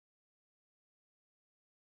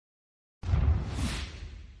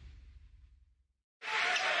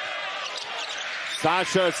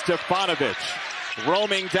Sasha Stefanovic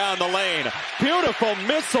roaming down the lane. Beautiful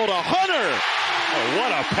missile to Hunter. Oh,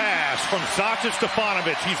 what a pass from Sasha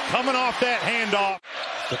Stefanovic. He's coming off that handoff.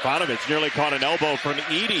 Stefanovic nearly caught an elbow from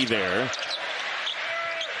Edey there.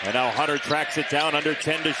 And now Hunter tracks it down, under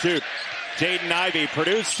 10 to shoot. Jaden Ivey,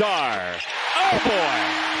 Purdue star. Oh, boy.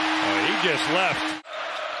 Oh, he just left.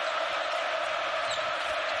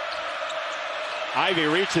 Ivey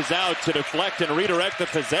reaches out to deflect and redirect the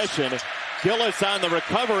possession. Gillis on the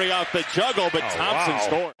recovery off the juggle, but Thompson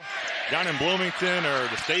scored. Down in Bloomington or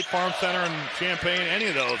the State Farm Center in Champaign, any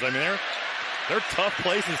of those. I mean, they're tough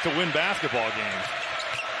places to win basketball games.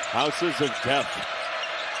 Houses of death.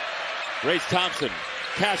 Grace Thompson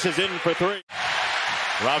cashes in for three.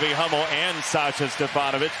 Robbie Hummel and Sasha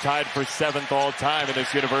Stefanovic tied for 7th all-time in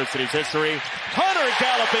this university's history. Hunter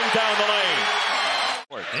galloping down the lane.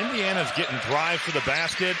 Indiana's getting drives to the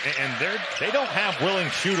basket, and they don't have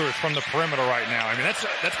willing shooters from the perimeter right now. I mean, that's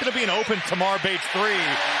going to be an open Tamar Bates 3.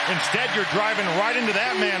 Instead, you're driving right into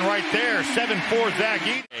that man right there, 7'4" Zach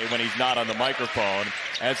Edey. When he's not on the microphone,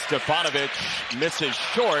 as Stefanovic misses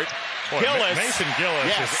short. Boy, Gillis. Mason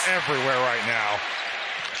Gillis is everywhere right now.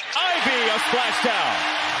 Ivey, a splashdown.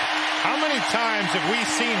 How many times have we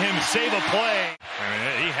seen him save a play? I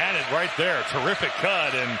mean, he had it right there. Terrific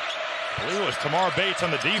cut, and I believe it was Tamar Bates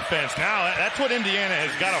on the defense. Now, that's what Indiana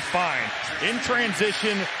has got to find. In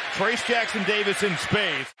transition, Trace Jackson-Davis in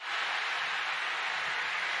space.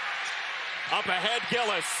 Up ahead,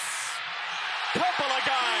 Gillis. Couple of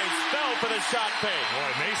guys fell for the shot fake.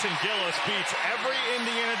 Boy, Mason Gillis beats every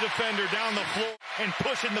Indiana defender down the floor and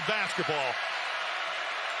pushing the basketball.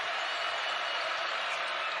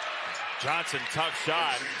 Johnson, tough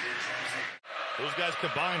shot. Those guys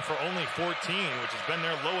combined for only 14, which has been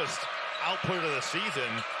their lowest output of the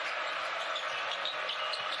season.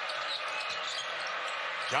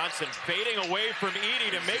 Johnson fading away from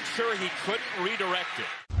Edey to make sure he couldn't redirect it.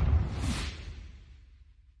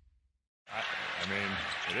 I mean,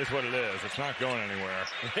 it is what it is. It's not going anywhere.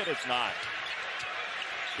 It is not.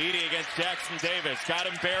 Edey against Jackson Davis. Got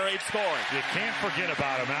him buried, scoring. You can't forget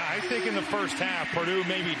about him. I think in the first half, Purdue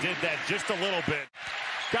maybe did that just a little bit.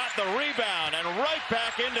 Got the rebound and right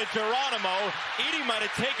back into Geronimo. Edey might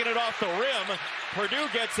have taken it off the rim. Purdue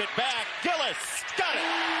gets it back. Gillis got it.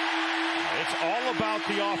 It's all about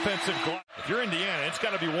the offensive glass. If you're Indiana, it's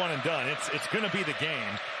got to be one and done. It's going to be the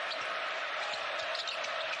game.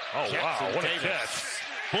 Oh, Jackson wow, what Davis. a catch.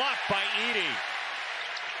 Blocked by Edey.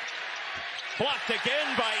 Blocked again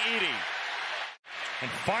by Edey.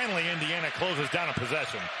 And finally, Indiana closes down a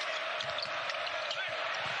possession.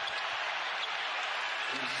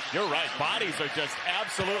 You're right. Bodies are just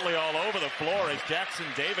absolutely all over the floor as Jackson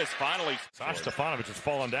Davis finally. Sasha Stefanovic has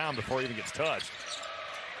fallen down before he even gets touched.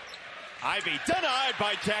 Ivey denied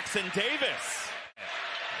by Jackson Davis.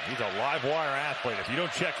 He's a live wire athlete. If you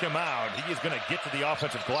don't check him out, he is going to get to the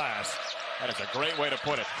offensive glass. That is a great way to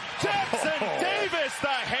put it. Jackson Davis, the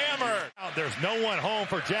hammer. There's no one home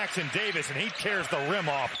for Jackson Davis, and he tears the rim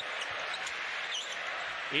off.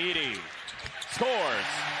 Edey scores.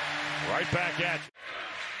 Right back at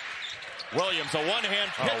you. Williams, a one-hand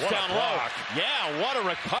pitch down low. Yeah, what a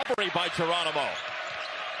recovery by Geronimo.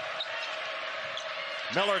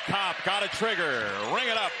 Miller Kopp got a trigger. Ring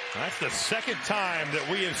it up. That's the second time that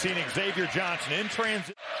we have seen Xavier Johnson in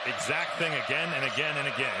transit. Exact thing again and again and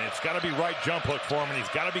again. It's got to be right jump hook for him, and he's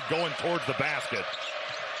got to be going towards the basket.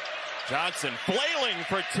 Johnson flailing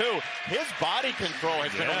for two. His body control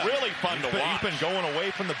has been really fun to watch. He's been going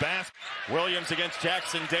away from the basket. Williams against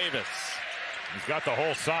Jackson Davis. He's got the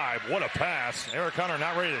whole side. What a pass. Eric Hunter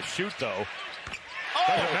not ready to shoot, though.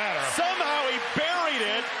 Doesn't matter. Somehow he buried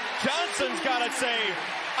it. Johnson's got to say,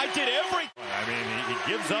 I did everything. I mean,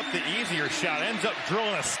 he gives up the easier shot, ends up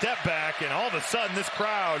drilling a step back, and all of a sudden this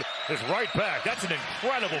crowd is right back. That's an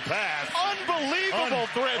incredible pass. Unbelievable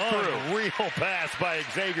thread through. Unreal pass by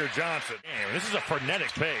Xavier Johnson. Damn, this is a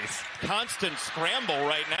frenetic pace. Constant scramble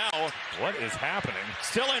right now. What is happening?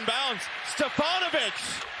 Still in bounds.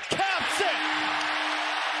 Stefanovic caps it.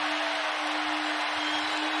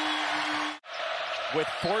 With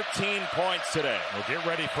 14 points today. Well, get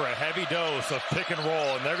ready for a heavy dose of pick and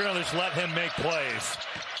roll, and they're going to just let him make plays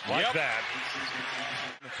like that.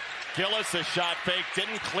 Gillis, a shot fake,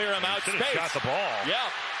 didn't clear him out. Should have shot the ball. Yeah,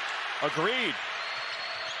 agreed.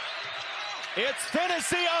 It's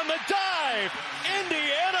Tennessee on the dive.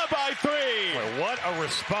 Indiana by 3. Boy, what a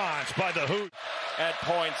response by the Hoosiers at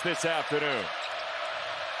points this afternoon.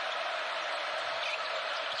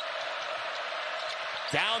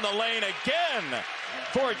 Down the lane again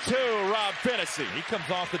for 2, Rob Phinisee. He comes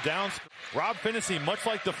off the down. Rob Phinisee, much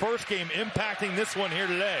like the first game, impacting this one here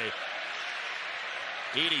today.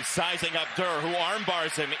 Edey sizing up Durr, who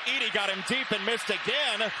armbars him. Edey got him deep and missed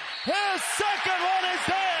again. His second one is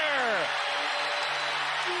there!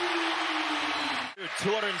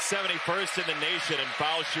 271st in the nation in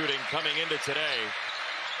foul shooting coming into today.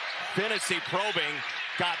 Fantasy probing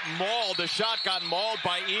got mauled. The shot got mauled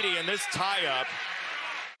by Edey in this tie-up.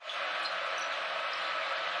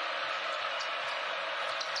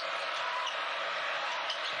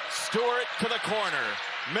 Stewart to the corner.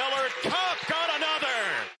 Miller, Kopp got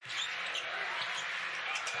another!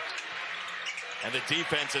 And the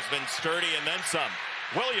defense has been sturdy and then some.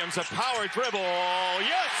 Williams, a power dribble.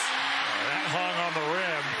 Yes! That hung on the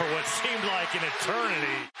rim for what seemed like an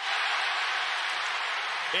eternity.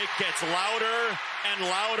 It gets louder and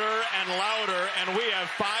louder and louder, and we have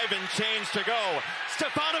 5 and change to go.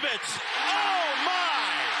 Stefanovic! Oh, my!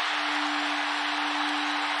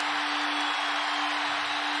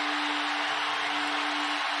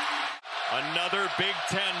 Another Big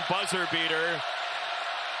Ten buzzer beater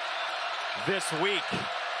this week.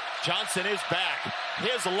 Johnson is back.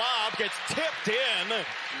 His lob gets tipped in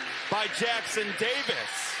by Jackson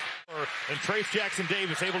Davis. And Trace Jackson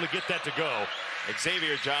Davis able to get that to go.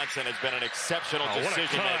 Xavier Johnson has been an exceptional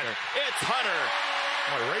decision maker. It's Hunter.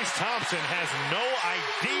 Boy, Race Thompson has no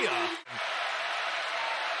idea.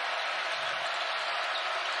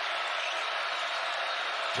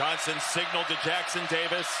 Johnson signaled to Jackson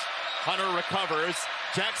Davis. Hunter recovers.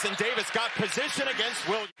 Jackson Davis got position against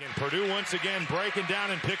Williams. And Purdue once again breaking down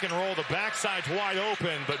and pick and roll. The backside's wide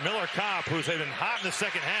open, but Miller Kopp, who's been hot in the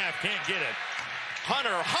second half, can't get it.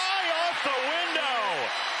 Hunter high off the window.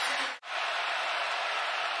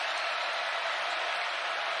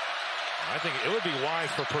 I think it would be wise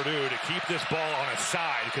for Purdue to keep this ball on a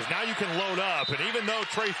side, because now you can load up. And even though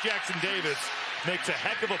Trace Jackson Davis makes a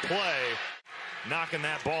heck of a play, knocking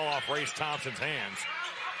that ball off Race Thompson's hands.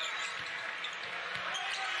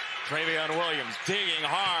 Travion Williams digging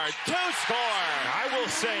hard to score. I will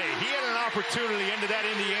say he had an opportunity into that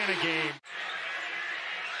Indiana game.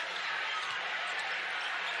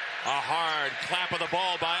 A hard clap of the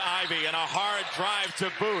ball by Ivey and a hard drive to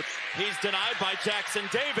Booth. He's denied by Jackson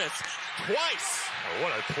Davis twice. Oh,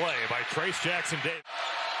 what a play by Trace Jackson Davis.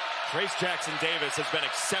 Trace Jackson Davis has been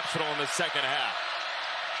exceptional in the second half.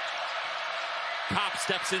 Kopp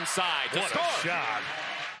steps inside to score. What a shot.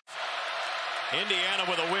 Indiana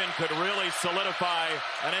with a win could really solidify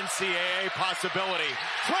an NCAA possibility.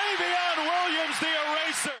 Travion Williams, the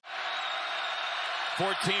eraser.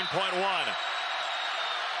 14.1.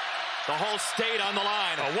 The whole state on the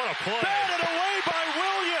line. Oh, what a play. Batted away by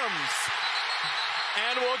Williams.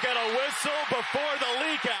 And we'll get a whistle before the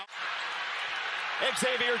leak out.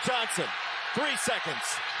 Xavier Johnson, 3 seconds.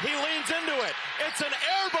 He leans into it. It's an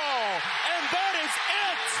air ball. And that is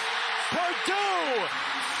it. Purdue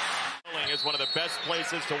is one of the best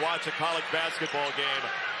places to watch a college basketball game.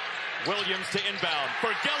 Williams to inbound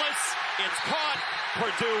for Gillis. It's caught.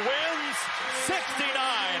 Purdue wins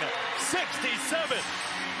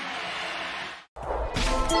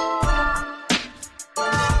 69-67.